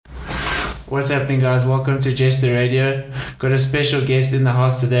What's happening, guys? Welcome to Jester Radio. Got a special guest in the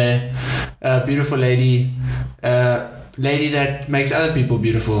house today. A beautiful lady. Lady that makes other people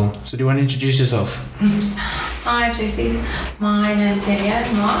beautiful. So do you want to introduce yourself? Hi Jesse, my name is Celia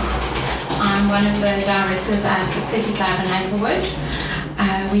Marks. I'm one of the directors at Aesthetic Lab in Hazelwood.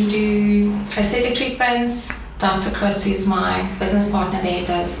 We do aesthetic treatments. Dr. Chris, who's my business partner there,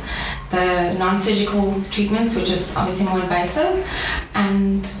 does the non-surgical treatments, which is obviously more invasive.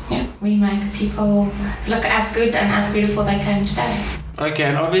 And we make people look as good and as beautiful they can today. Okay,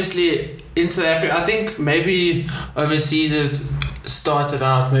 and obviously in South Africa, I think maybe overseas it started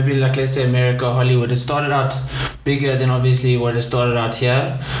out, maybe like let's say America, Hollywood, it started out bigger than obviously what it started out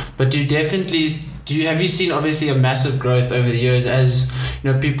here. But have you seen obviously a massive growth over the years as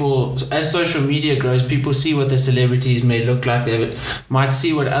people, as social media grows, people see what the celebrities may look like, they might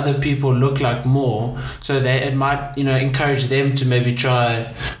see what other people look like more, so it might encourage them to maybe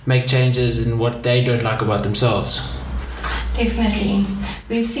try make changes in what they don't like about themselves. Definitely.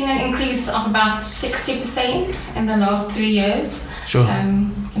 We've seen an increase of about 60% in the last 3 years. Sure.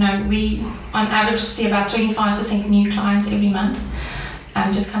 We on average see about 25% new clients every month.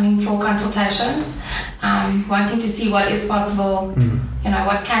 Just coming for consultations, wanting to see what is possible,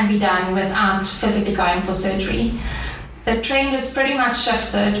 what can be done without physically going for surgery. The trend has pretty much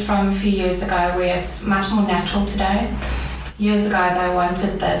shifted from a few years ago where it's much more natural today. Years ago they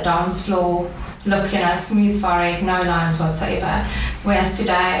wanted the dance floor look, smooth forehead, no lines whatsoever, whereas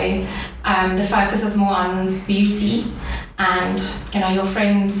today the focus is more on beauty, and your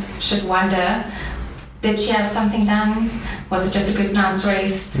friends should wonder, did she have something done? Was it just a good night's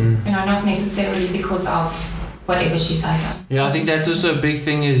rest? Not necessarily because of whatever she's had. Yeah, I think that's also a big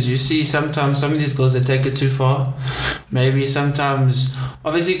thing is you see sometimes some of these girls that take it too far. Maybe sometimes,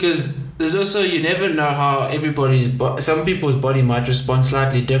 obviously, because there's also, you never know how some people's body might respond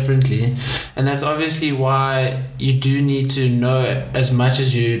slightly differently. And that's obviously why you do need to know as much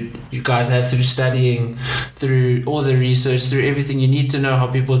as you guys have through studying, through all the research, through everything. You need to know how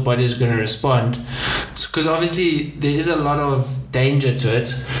people's body is going to respond. Because obviously there is a lot of danger to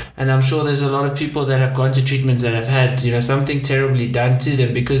it. And I'm sure there's a lot of people that have gone to treatments that have had, something terribly done to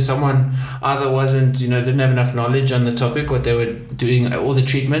them because someone either wasn't, didn't have enough knowledge on the topic, what they were doing, all the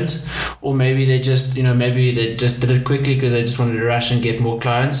treatment, or maybe they just, maybe they just did it quickly because they just wanted to rush and get more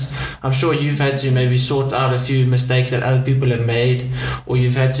clients. I'm sure you've had to maybe sort out a few mistakes that other people have made, or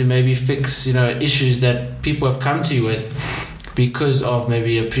you've had to maybe fix, issues that people have come to you with because of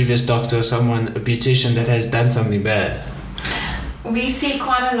maybe a previous doctor or someone, a beautician that has done something bad. We see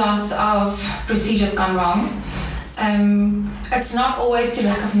quite a lot of procedures gone wrong. It's not always to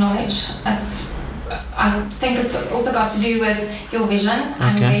lack of knowledge. I think it's also got to do with your vision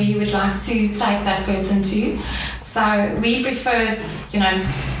and where you would like to take that person to. So we prefer,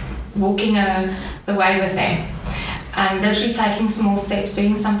 walking the way with them and literally taking small steps,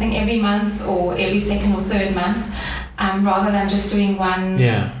 doing something every month or every second or third month. Rather than just doing one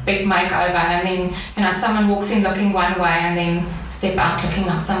big makeover and then someone walks in looking one way and then step out looking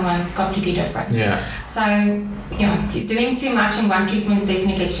like someone completely different. So doing too much in one treatment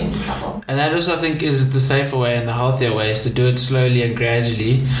definitely gets you into trouble. And that also I think is the safer way and the healthier way is to do it slowly and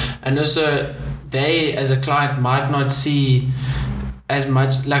gradually. And also they as a client might not see as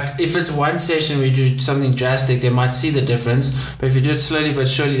much, like if it's one session where you do something drastic, they might see the difference, but if you do it slowly but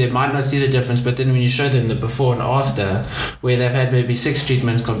surely, they might not see the difference. But then when you show them the before and after, where they've had maybe 6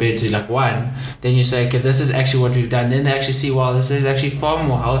 treatments compared to like 1, then you say, okay, this is actually what we've done. Then they actually see, wow, this is actually far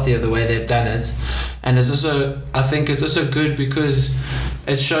more healthier the way they've done it. And it's also, I think it's also good because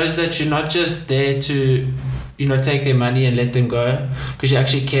it shows that you're not just there to take their money and let them go, because you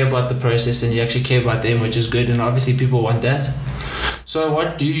actually care about the process and you actually care about them, which is good, and obviously people want that. So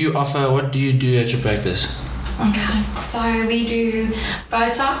what do you offer, what do you do at your practice? Okay, so we do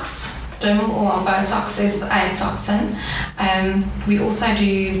Botox, Dermal, or Botox is a toxin. We also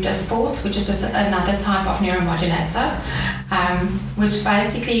do Dysport, which is just another type of neuromodulator, which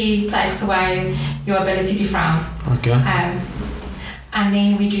basically takes away your ability to frown. Okay. And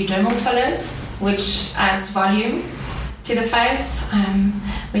then we do dermal fillers, which adds volume to the face.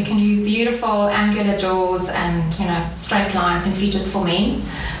 We can do beautiful angular jaws and straight lines and features for men,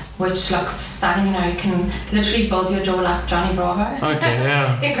 which looks stunning. You can literally build your jaw like Johnny Bravo. Okay,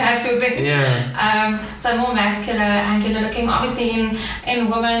 yeah. If that's your thing. Yeah. So more muscular, angular looking. Obviously in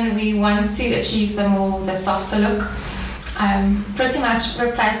women we want to achieve the softer look. Pretty much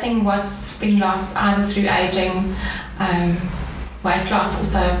replacing what's been lost either through aging. Weight loss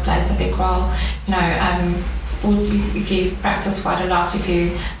also plays a big role. Sport, if you practice quite a lot, if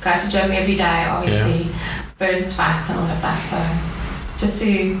you go to gym every day, obviously burns fat and all of that. So just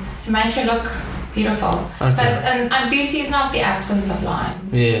to make you look beautiful. Okay. So and beauty is not the absence of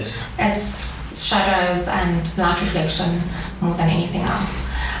lines. Yes. It's shadows and light reflection more than anything else.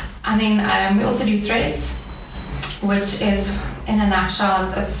 And then we also do threads, which is, in a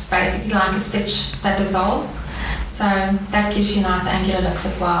nutshell, it's basically like a stitch that dissolves. So that gives you nice angular looks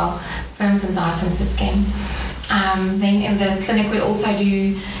as well, firms and tightens the skin. Then in the clinic we also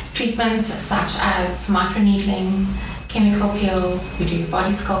do treatments such as microneedling, chemical peels, we do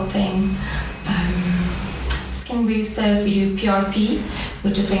body sculpting, skin boosters, we do PRP,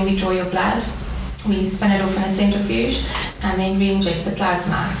 which is when we draw your blood. We spin it off in a centrifuge and then re-inject the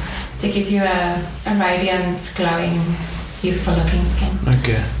plasma to give you a radiant, glowing, youthful looking skin.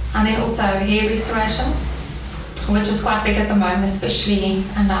 Okay. And then also hair restoration, which is quite big at the moment, especially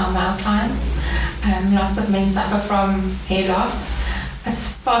in our male clients. Lots of men suffer from hair loss.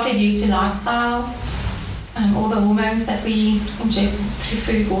 It's partly due to lifestyle, all the hormones that we ingest through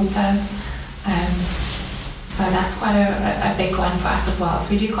food, water. So that's quite a big one for us as well.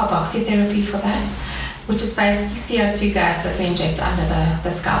 So we do carboxytherapy for that, which is basically CO2 gas that we inject under the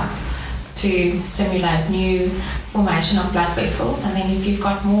scalp to stimulate new formation of blood vessels. And then if you've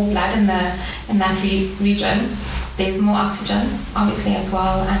got more blood in that region, there's more oxygen, obviously, as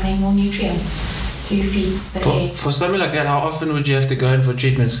well, and then more nutrients to feed the hair. For something like that, how often would you have to go in for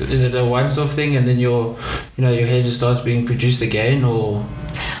treatments? Is it a once-off thing, and then your hair just starts being produced again, or?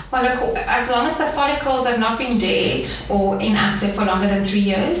 Well, look, as long as the follicles have not been dead or inactive for longer than 3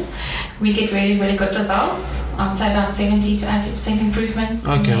 years, we get really, really good results. I'd say about 70 to 80% improvement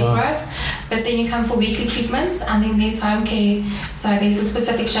in hair growth. But then you come for weekly treatments, and then there's home care. So there's a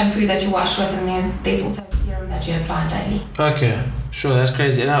specific shampoo that you wash with, and then there's also a serum that you apply daily. Okay. Sure, that's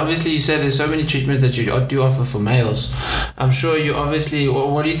crazy. And obviously you said there's so many treatments that you do offer for males. I'm sure you obviously,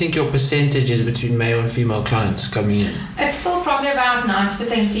 what do you think your percentage is between male and female clients coming in? It's still probably about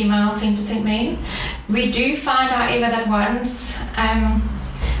 90% female, 10% men. We do find, however, that once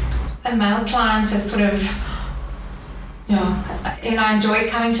a male client has sort of, enjoyed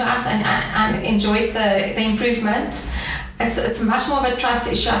coming to us and enjoyed the improvement, it's much more of a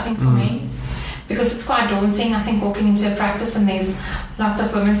trust issue, I think, for me. Because it's quite daunting, I think, walking into a practice and there's lots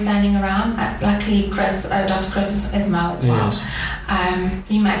of women standing around. Luckily, Dr. Chris is male as well. Yes.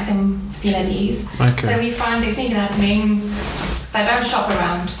 He makes them feel at ease. Okay. So we find definitely that men, they don't shop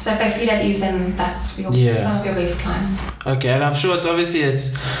around. So if they feel at ease, then that's some of your best clients. Okay, and I'm sure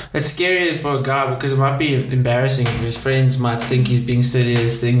it's scary for a guy because it might be embarrassing. His friends might think he's being silly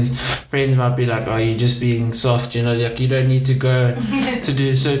as things. Friends might be like, "Oh, you're just being soft," like you don't need to go to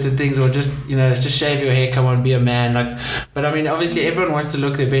do certain things, or just shave your hair. Come on, be a man. But I mean, obviously, everyone wants to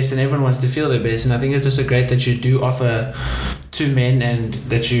look their best and everyone wants to feel their best. And I think it's also great that you do offer to men and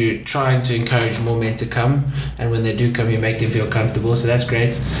that you're trying to encourage more men to come. And when they do come, you make them feel comfortable. So that's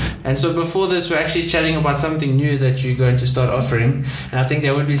great. And so before this, we're actually chatting about something new that you're going to start offering, and I think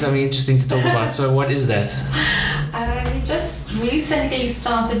that would be something interesting to talk about. So what is that? We just recently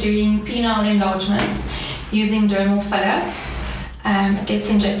started doing penile enlargement using dermal filler. It gets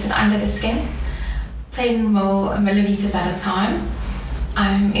injected under the skin, 10 milliliters at a time.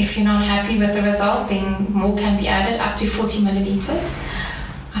 If you're not happy with the result, then more can be added, up to 40 milliliters.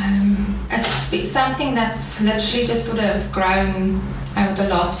 It's something that's literally just sort of grown over the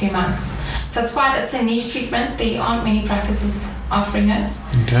last few months. So it's a niche treatment. There aren't many practices offering it.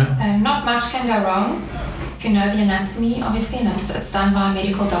 Okay. Not much can go wrong if you know the anatomy, obviously, and it's done by a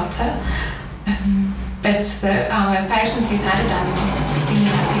medical doctor. But our patients who's had it done are extremely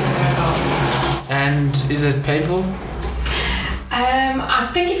happy with the results. And is it painful?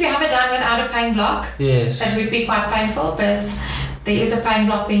 I think if you have it done without a pain block, yes, it would be quite painful, but there is a pain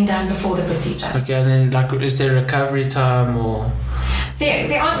block being done before the procedure. Okay, and then is there a recovery time or?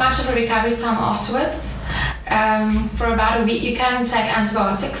 There aren't much of a recovery time afterwards. For about a week, you can take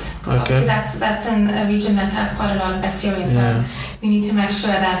antibiotics because obviously that's in a region that has quite a lot of bacteria. So we need to make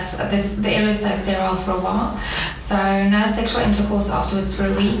sure that the area stays sterile for a while. So no sexual intercourse afterwards for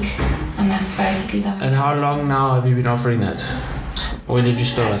a week, and that's basically that. And how long now have you been offering that? When did you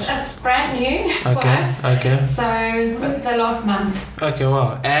start? It's brand new for us. Okay. So the last month. Okay,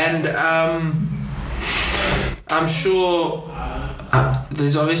 wow. And I'm sure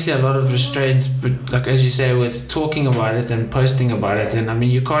there's obviously a lot of restraints, but like as you say, with talking about it and posting about it, and I mean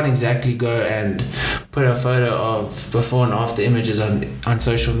you can't exactly go and put a photo of before and after images on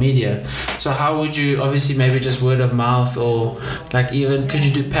social media. So how would you, obviously maybe just word of mouth, or like even could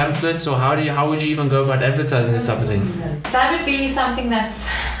you do pamphlets, or how would you even go about advertising this type of thing? That would be something that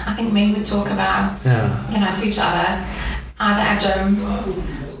I think men would talk about, to each other, either at gym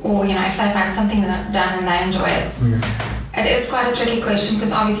or if they've had something done and they enjoy it. It is quite a tricky question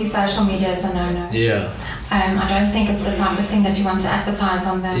because obviously social media is a no-no. Yeah. I don't think it's the type of thing that you want to advertise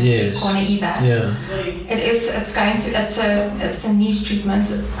on the street corner either. Yeah. It's a niche treatment.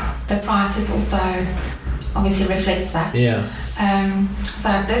 The price is also obviously reflects that. Yeah. So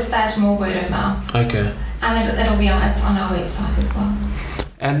at this stage, more word of mouth. Okay. And it's on our website as well.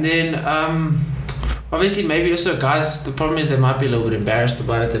 And then obviously maybe also guys, the problem is they might be a little bit embarrassed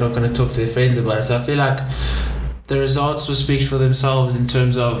about it. They're not going to talk to their friends about it. So I feel like the results will speak for themselves in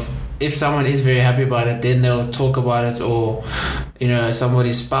terms of if someone is very happy about it, then they'll talk about it, or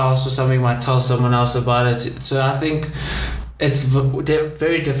somebody's spouse or something might tell someone else about it. So I think it's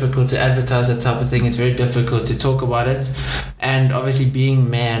very difficult to advertise that type of thing. It's very difficult to talk about it. And obviously being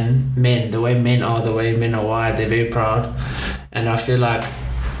men, the way men are wired, they're very proud. And I feel like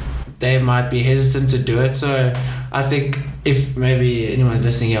they might be hesitant to do it. So I think if maybe anyone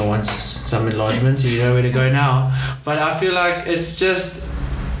listening here wants some enlargement, so you know where to go now. But I feel like it's just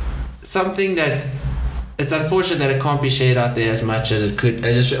something that it's unfortunate that it can't be shared out there as much as it could.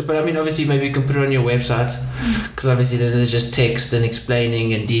 But I mean, obviously, maybe you can put it on your website, because obviously then there's just text and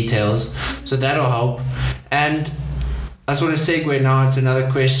explaining and details. So that'll help. And I just want to segue now into another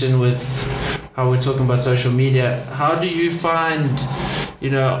question with how we're talking about social media. How do you find,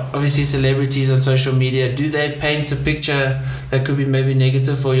 obviously celebrities on social media, do they paint a picture that could be maybe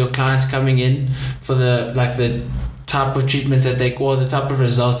negative for your clients coming in for the type of treatments that the type of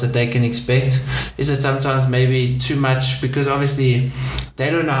results that they can expect? Is it sometimes maybe too much? Because obviously they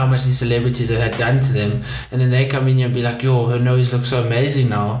don't know how much these celebrities have had done to them, and then they come in here and be like, yo, her nose looks so amazing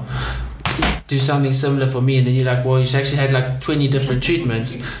now, do something similar for me. And then you're like, well, you actually had like 20 different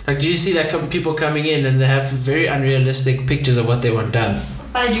treatments. Like, do you see that people coming in and they have very unrealistic pictures of what they want done?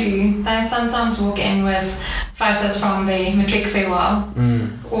 They do. They sometimes walk in with photos from the matric farewell,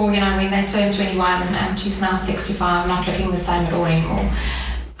 or when they turn 21 and she's now 65, not looking the same at all anymore.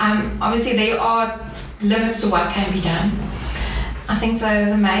 Obviously, there are limits to what can be done. I think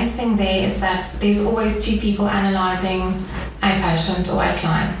the main thing there is that there's always two people analysing a patient or a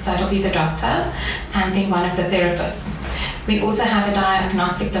client. So it'll be the doctor and then one of the therapists. We also have a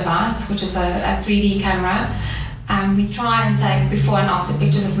diagnostic device, which is a 3D camera. We try and take before and after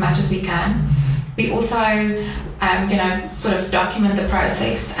pictures as much as we can. We also, sort of document the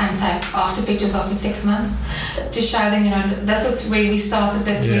process and take after pictures after 6 months to show them, this is where we started,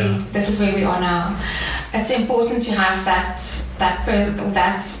 this is where we are now. It's important to have that person or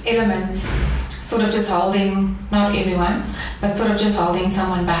that element sort of just holding, not everyone, but sort of just holding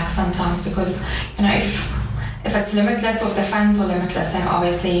someone back sometimes, because, if it's limitless or if the funds are limitless, then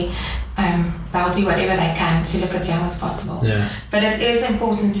obviously they'll do whatever they can to look as young as possible. Yeah. But it is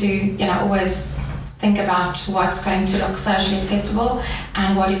important to, always think about what's going to look socially acceptable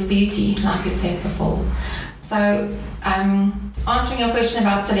and what is beauty, like you said before. So, answering your question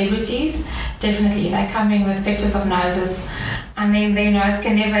about celebrities, definitely they come in with pictures of noses, and then their nose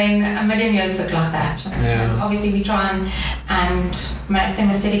can never in a million years look like that. Yeah. So obviously we try and make them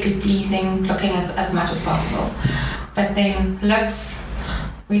aesthetically pleasing, looking as much as possible. But then lips,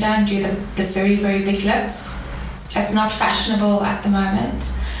 we don't do the very, very big lips. It's not fashionable at the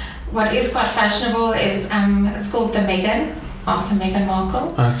moment. What is quite fashionable is, it's called the Meghan, after Meghan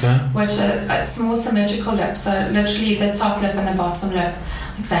Markle. Okay. Which it's more symmetrical lips, so literally the top lip and the bottom lip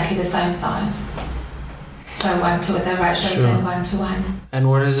exactly the same size. So 1 to the ratio is then 1 to 1. And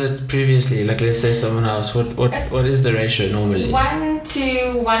what is it previously? Like, let's say someone else. What is the ratio normally? 1 to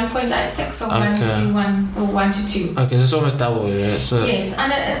 1.86 or 1 to 1 or 1 to 2. Okay, so it's almost double. Yeah. So yes,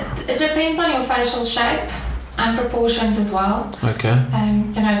 and it depends on your facial shape and proportions as well. Okay.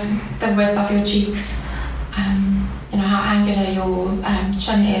 The width of your cheeks. How angular your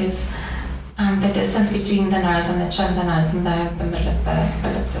chin is. The distance between the nose and the chin, the nose and the middle of the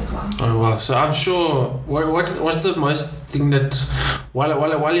lips as well. Oh wow! So I'm sure. What's the most thing that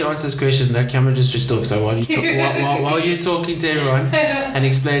while you answer this question, that camera just switched off. So while you're talking to everyone and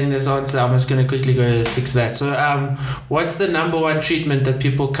explaining this answer, I'm just gonna quickly go fix that. So what's the number one treatment that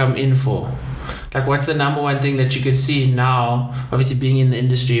people come in for? Like, what's the number one thing that you could see now, obviously being in the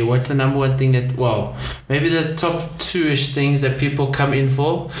industry, what's the number one thing that, maybe the top 2-ish things that people come in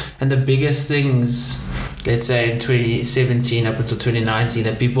for, and the biggest things, let's say in 2017 up until 2019,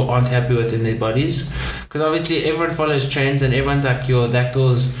 that people aren't happy with in their bodies? Because obviously everyone follows trends and everyone's like, that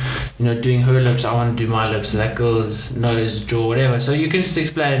girl's, doing her lips, I want to do my lips, that girl's nose, jaw, whatever. So you can just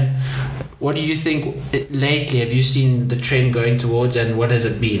explain, what do you think lately have you seen the trend going towards, and what has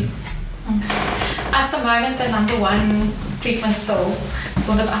it been? Okay. At the moment, the number one treatment still,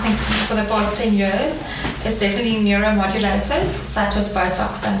 for the past 10 years, is definitely neuromodulators such as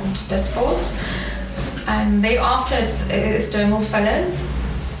Botox and Dysport. Thereafter, it's dermal fillers.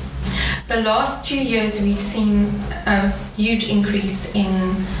 The last 2 years, we've seen a huge increase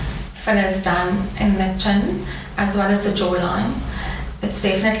in fillers done in the chin as well as the jawline. It's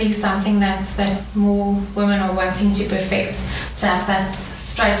definitely something that more women are wanting to perfect, to have that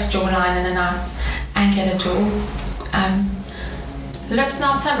straight jawline and a nice angular jaw. Lips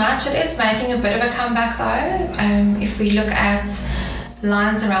not so much. It is making a bit of a comeback though. If we look at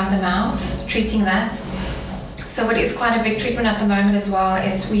lines around the mouth, treating that. So what is quite a big treatment at the moment as well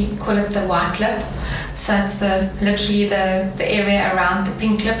is we call it the white lip. So it's literally the area around the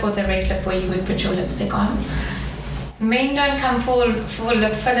pink lip or the red lip where you would put your lipstick on. Men don't come for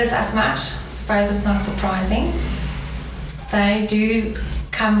lip fillers as much. I suppose it's not surprising. They do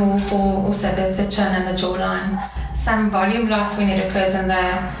come more for also the chin and the jawline. Some volume loss when it occurs in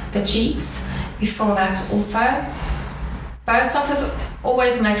the cheeks. We feel that also. Botox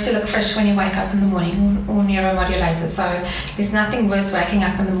always makes you look fresh when you wake up in the morning, or neuromodulator. So there's nothing worse waking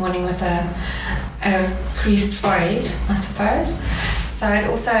up in the morning with a creased forehead, I suppose. So it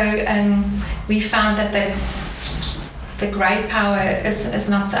also, we found that the grey power is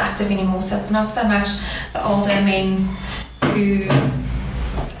not so active anymore. So it's not so much the older men who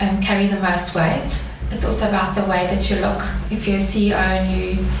carry the most weight. It's also about the way that you look. If you're a CEO and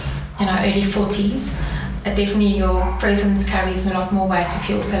you early 40s, definitely your presence carries a lot more weight if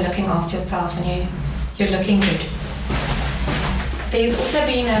you're also looking after yourself and you're looking good. There's also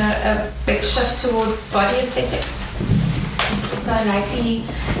been a big shift towards body aesthetics. So lately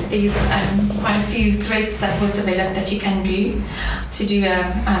there's quite a few threads that was developed that you can do to do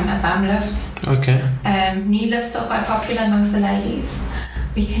a bum lift. Okay. Knee lifts are quite popular amongst the ladies.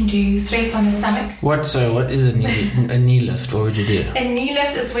 We can do threads on the stomach. What is a knee lift? What would you do? A knee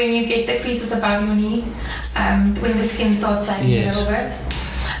lift is when you get the creases above your knee, when the skin starts sagging a little bit.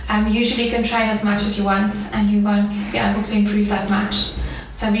 Usually you can train as much as you want and you won't be able to improve that much.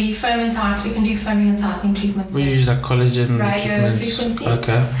 So we firm and tight, we can do firming and tightening treatments. We use like collagen radio treatments. Frequency.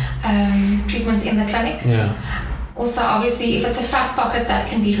 Okay. Treatments in the clinic. Yeah. Also, obviously, if it's a fat pocket, that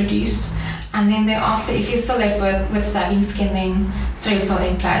can be reduced. And then thereafter, if you're still left with sagging skin, then threads are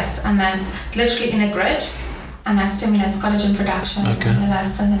then placed. And that's literally in a grid. And that stimulates collagen production and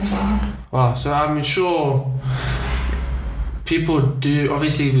elastin as well. Wow, so I'm sure people do,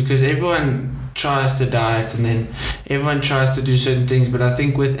 obviously, because everyone tries to diet and then everyone tries to do certain things, but I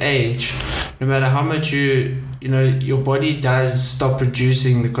think with age, no matter how much your body does stop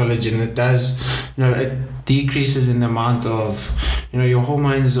producing the collagen. It does, it decreases in the amount of, your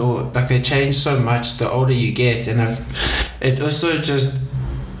hormones, or like they change so much the older you get. And it also just,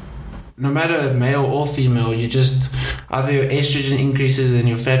 no matter male or female, you just, either your estrogen increases and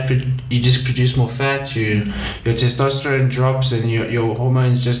your fat, you just produce more fat, your testosterone drops and your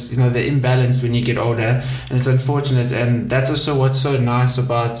hormones just, they're imbalanced when you get older. And it's unfortunate. And that's also what's so nice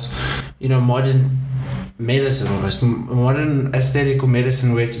about, modern medicine, almost modern aesthetical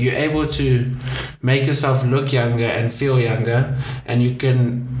medicine, where you're able to make yourself look younger and feel younger, and you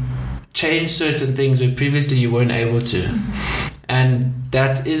can change certain things where previously you weren't able to. And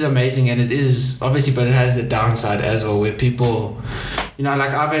that is amazing, and it is obviously, but it has the downside as well, where people,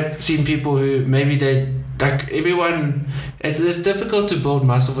 I've seen people who maybe everyone, it's difficult to build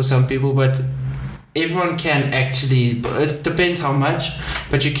muscle for some people, but everyone can actually, it depends how much,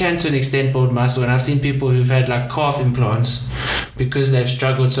 but you can to an extent build muscle. And I've seen people who've had like calf implants because they've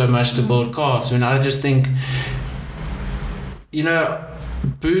struggled so much to build calves. And I just think,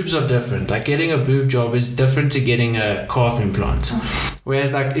 boobs are different. Like getting a boob job is different to getting a calf implant.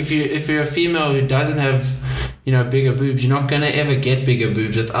 Whereas like if you're a female who doesn't have bigger boobs, you're not gonna ever get bigger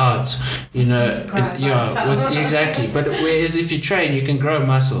boobs without exactly. But whereas if you train, you can grow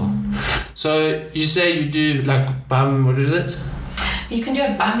muscle. So you say you do like bum, what is it? You can do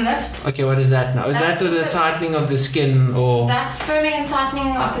a bum lift. Okay, what is that now? Is that the tightening of the skin, or? That's firming and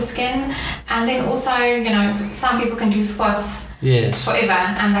tightening of the skin, and then also some people can do squats. Yes. Forever,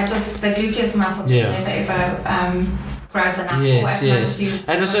 and that just the gluteus muscle just never ever grows enough. Yes.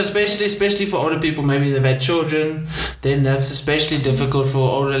 And also especially for older people, maybe they've had children, then that's especially difficult for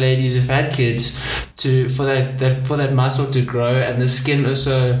older ladies who've had kids for that muscle to grow, and the skin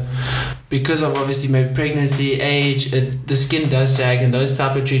also, because of obviously maybe pregnancy, age, the skin does sag, and those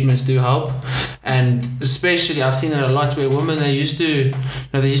type of treatments do help. And especially I've seen it a lot where women, they used to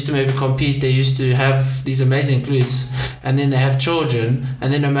maybe compete, they used to have these amazing glutes, and then they have children,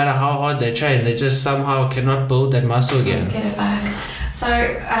 and then no matter how hard they train, they just somehow cannot build that muscle again. Get it back. So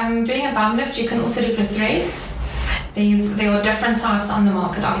doing a bum lift, you can also do with threads. There are different types on the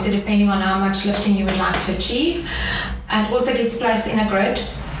market, obviously depending on how much lifting you would like to achieve. And also gets placed in a grid.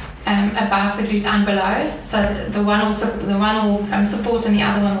 above the glute and below. So the one will support and the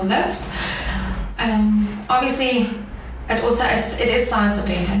other one will lift. Obviously, it is size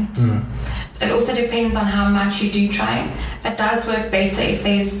dependent. It also depends on how much you do train. It does work better if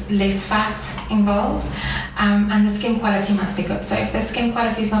there's less fat involved, and the skin quality must be good. So if the skin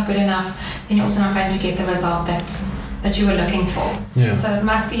quality is not good enough, then you're also not going to get the result that you were looking for. Yeah. So it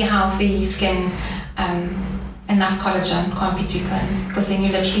must be healthy skin, enough collagen, can't be too thin, because then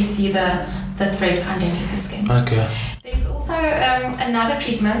you literally see the threads underneath the skin. Okay. There's also another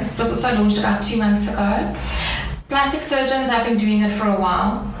treatment. It was also launched about 2 months ago. Plastic surgeons have been doing it for a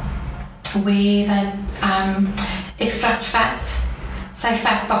while, where they extract fat, say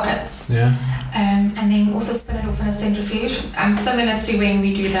fat pockets, and then also spin it off in a centrifuge, similar to when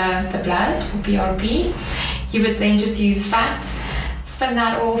we do the blood or PRP. You would then just use fat, spin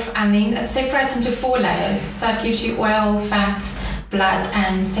that off, and then it separates into 4 layers, so it gives you oil, fat, blood,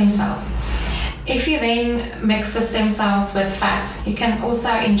 and stem cells. If you then mix the stem cells with fat, you can also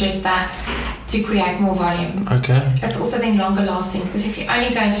inject that to create more volume. Okay. It's also then longer lasting, because if you're only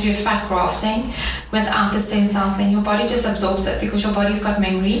going to do fat grafting without the stem cells, then your body just absorbs it, because your body's got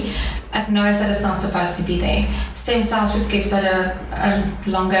memory. It knows that it's not supposed to be there. Stem cells just gives it a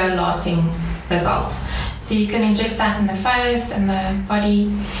longer lasting result. So you can inject that in the face, in the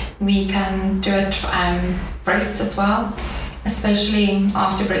body. We can do it breasts as well, especially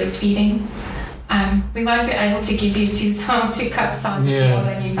after breastfeeding. We won't be able to give you 2 cup sizes more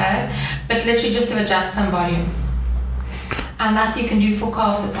than you've had, but literally just to adjust some volume. And that you can do for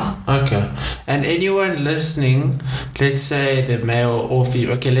calves as well. Okay. And anyone listening, let's say they're male or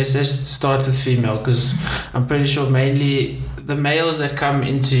female. Okay, let's just start with female, because I'm pretty sure mainly the males that come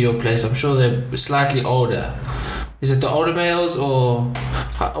into your place, I'm sure they're slightly older. Is it the older males, or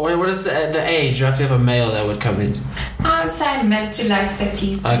what is the age roughly of a male that would come in? I would say mid to late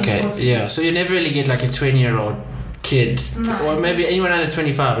 30s. Okay, 40s. Yeah. So you never really get like a 20-year-old kid, or maybe anyone under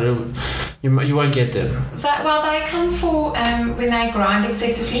 25. You won't get them. They come for when they grind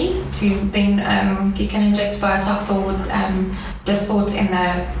excessively. Then you can inject Botox or Dysport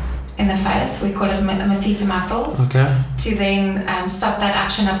in the face. We call it masseter muscles. Okay. To then stop that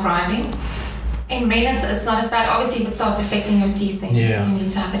action of grinding. In men, it's not as bad. Obviously, if it starts affecting your teeth, then you need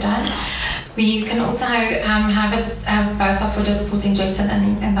to have it done. We can also have Botox or Dysport injected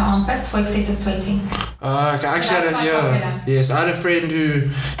in the armpits for excessive sweating. Okay, actually, I had a friend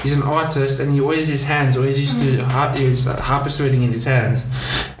he's an artist, and he always his hands always used to he was hyper sweating in his hands,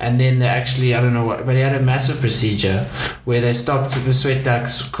 and then they actually, I don't know what, but he had a massive procedure where they stopped the sweat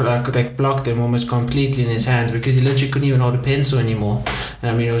ducts, they blocked them almost completely in his hands, because he literally couldn't even hold a pencil anymore.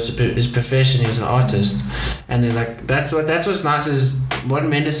 And I mean, it was his profession. He was an artist, and then that's what's nice is modern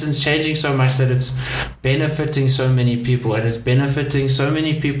medicine's changing so much that it's benefiting so many people, and it's benefiting so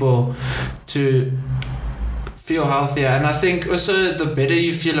many people to feel healthier. And I think also the better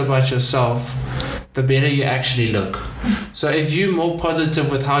you feel about yourself, the better you actually look. So if you're more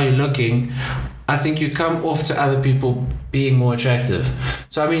positive with how you're looking, I think you come off to other people being more attractive.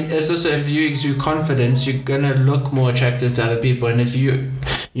 So I mean, it's also, if you exude confidence, you're gonna look more attractive to other people. And if you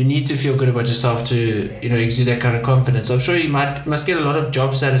need to feel good about yourself to exude that kind of confidence. I'm sure you must get a lot of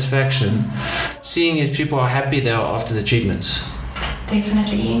job satisfaction seeing if people are happy they are after the treatments.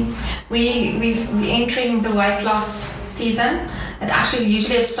 Definitely. We're entering the weight loss season.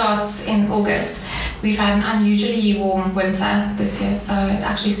 It starts in August. We've had an unusually warm winter this year, so it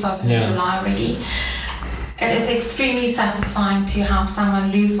actually started in July already. It is extremely satisfying to help someone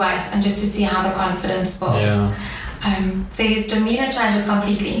lose weight and just to see how the confidence builds. The demeanor changes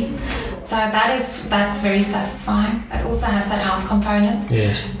completely, so that's very satisfying. It also has that health component,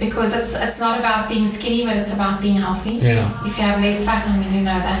 because it's not about being skinny, but it's about being healthy. If you have less fat, I mean, you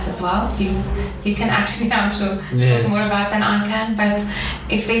know that as well. You can actually, I'm sure, talk more about than I can. But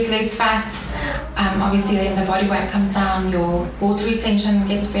if there's less fat, obviously then the body weight comes down, your water retention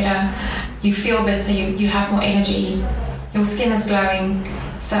gets better, you feel better, you have more energy, your skin is glowing,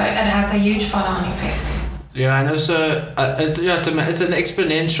 so it has a huge follow-on effect. Yeah, and also it's an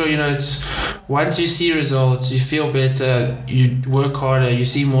exponential. It's once you see results, you feel better, you work harder, you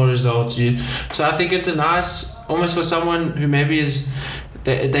see more results. So I think it's a nice, almost for someone who maybe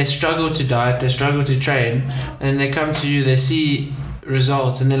they struggle to diet, they struggle to train, and they come to you, they see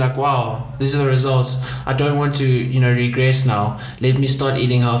results, and they're like, wow, these are the results. I don't want to regress now. Let me start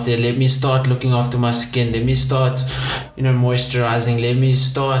eating healthier, let me start looking after my skin, let me start moisturizing, let me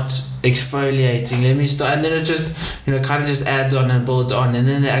start exfoliating, and then it just kind of just adds on and builds on, and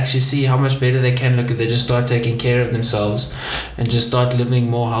then they actually see how much better they can look if they just start taking care of themselves and just start living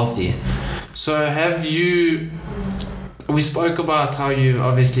more healthy. So we spoke about how you've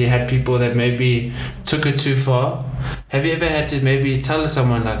obviously had people that maybe took it too far. Have you ever had to maybe tell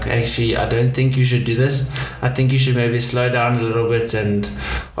someone like, actually, I don't think you should do this. I think you should maybe slow down a little bit. And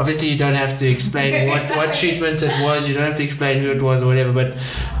obviously you don't have to explain what treatment it was. You don't have to explain who it was or whatever. But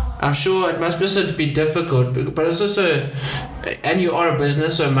I'm sure it must also be difficult. But it's also, and you are a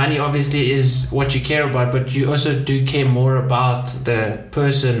business, so money obviously is what you care about. But you also do care more about the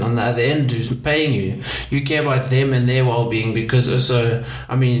person on the other end who's paying you. You care about them and their well-being, because also,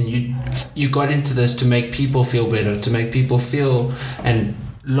 I mean, you got into this to make people feel better, to make people feel and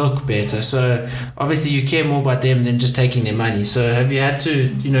look better. So obviously you care more about them than just taking their money. So have you had to,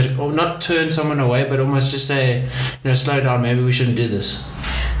 not turn someone away, but almost just say, slow down, maybe we shouldn't do this?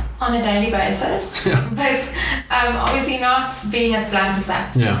 On a daily basis, but obviously not being as blunt as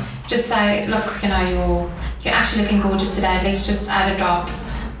that. Yeah. Just say, look, you're actually looking gorgeous today. Let's just add a drop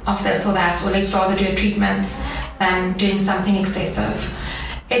of this or that, or let's rather do a treatment than doing something excessive.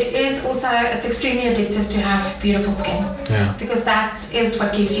 It's extremely addictive to have beautiful skin, because that is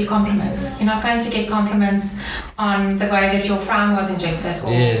what gives you compliments. You're not going to get compliments on the way that your frown was injected,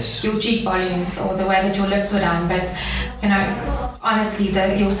 or your cheek volumes, or the way that your lips were done, but honestly,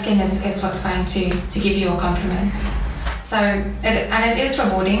 your skin is what's going to give you your compliments. So, it is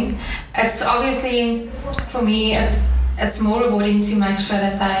rewarding. It's obviously, for me, it's more rewarding to make sure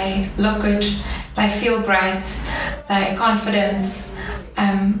that they look good, they feel great, they're confident.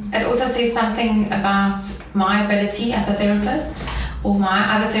 It also says something about my ability as a therapist, or my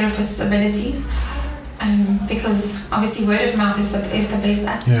other therapists' abilities, because obviously word of mouth is the best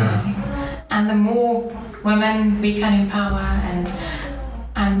advertising. And the more women we can empower, and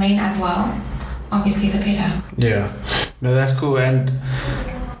men as well, obviously the better. Yeah, no, that's cool. And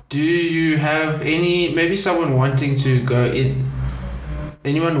do you have maybe someone wanting to go in?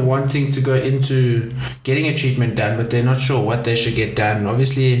 Anyone wanting to go into getting a treatment done, but they're not sure what they should get done?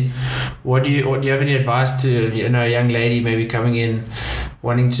 Obviously, do you have any advice to a young lady maybe coming in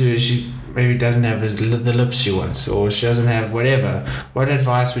wanting to, she maybe doesn't have the lips she wants, or she doesn't have whatever? What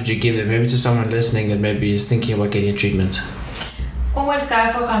advice would you give them, maybe to someone listening that maybe is thinking about getting a treatment? Always go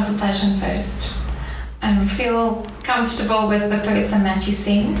for a consultation first, and feel comfortable with the person that you're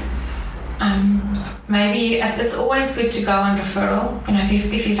seeing. Maybe it's always good to go on referral.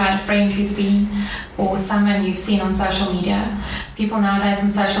 If you've had a friend who's been, or someone you've seen on social media. People nowadays on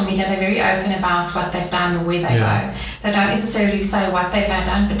social media, they're very open about what they've done or where they go. They don't necessarily say what they've had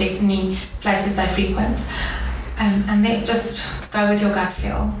done, but definitely places they frequent. And then just go with your gut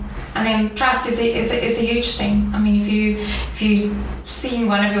feel. And then trust is a huge thing. I mean, if you've seen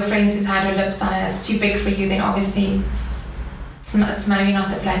one of your friends who's had her lips done and it's too big for you, then obviously it's maybe not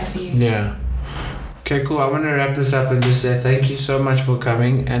the place for you. Yeah. Okay, cool. I want to wrap this up and just say thank you so much for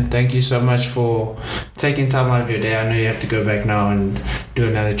coming, and thank you so much for taking time out of your day. I know you have to go back now and do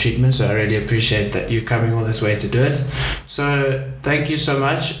another treatment, so I really appreciate that you coming all this way to do it. So thank you so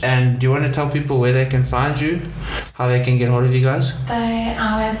much. And do you want to tell people where they can find you, how they can get hold of you guys?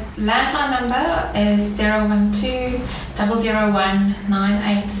 Our landline number is 012 001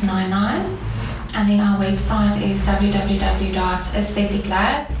 9899, and then our website is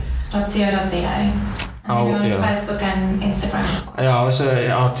www.aestheticlab.co.za. And then we're on Facebook and Instagram as well. Yeah, also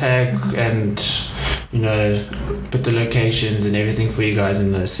I'll tag and put the locations and everything for you guys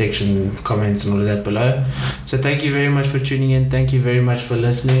in the section comments and all of that below. So thank you very much for tuning in. Thank you very much for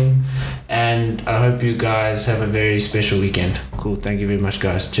listening, and I hope you guys have a very special weekend. Cool. Thank you very much,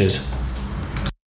 guys. Cheers.